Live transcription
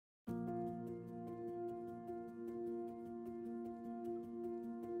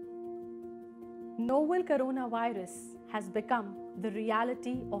Novel coronavirus has become the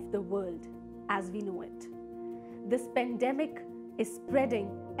reality of the world as we know it. This pandemic is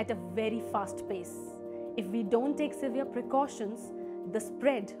spreading at a very fast pace. If we don't take severe precautions, the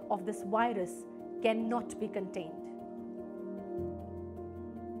spread of this virus cannot be contained.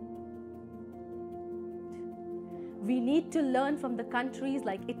 We need to learn from the countries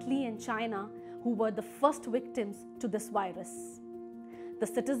like Italy and China who were the first victims to this virus. The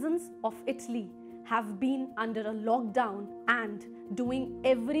citizens of Italy have been under a lockdown and doing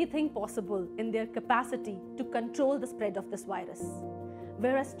everything possible in their capacity to control the spread of this virus.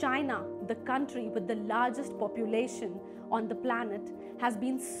 Whereas China, the country with the largest population on the planet, has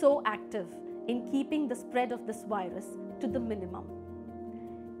been so active in keeping the spread of this virus to the minimum.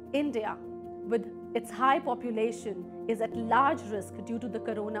 India, with its high population, is at large risk due to the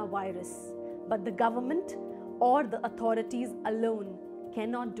coronavirus, but the government or the authorities alone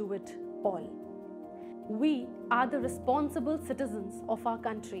cannot do it all. We are the responsible citizens of our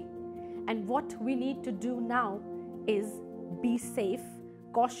country, and what we need to do now is be safe,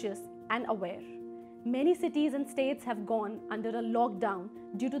 cautious and aware. Many cities and states have gone under a lockdown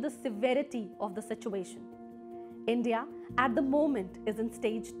due to the severity of the situation. India at the moment is in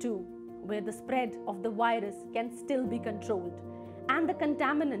stage 2, where the spread of the virus can still be controlled and the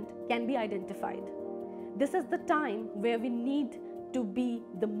contaminant can be identified. This is the time where we need to be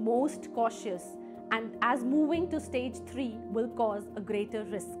the most cautious, and as moving to stage 3 will cause a greater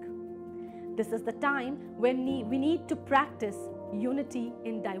risk. This is the time when we need to practice unity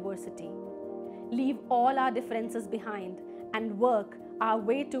in diversity. Leave all our differences behind and work our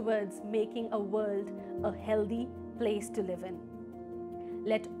way towards making a world a healthy place to live in.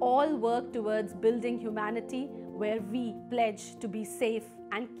 Let all work towards building humanity where we pledge to be safe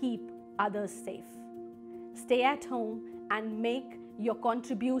and keep others safe. Stay at home and make your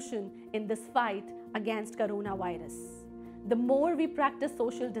contribution in this fight against coronavirus. The more we practice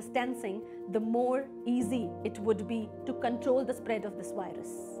social distancing, the more easy it would be to control the spread of this virus.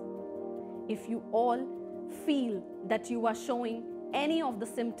 If you all feel that you are showing any of the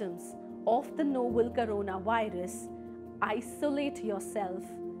symptoms of the novel coronavirus, isolate yourself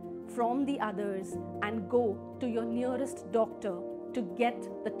from the others and go to your nearest doctor to get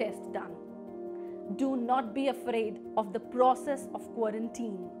the test done. Do not be afraid of the process of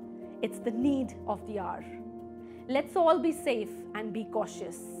quarantine. It's the need of the hour. Let's all be safe and be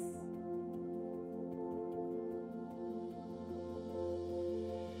cautious.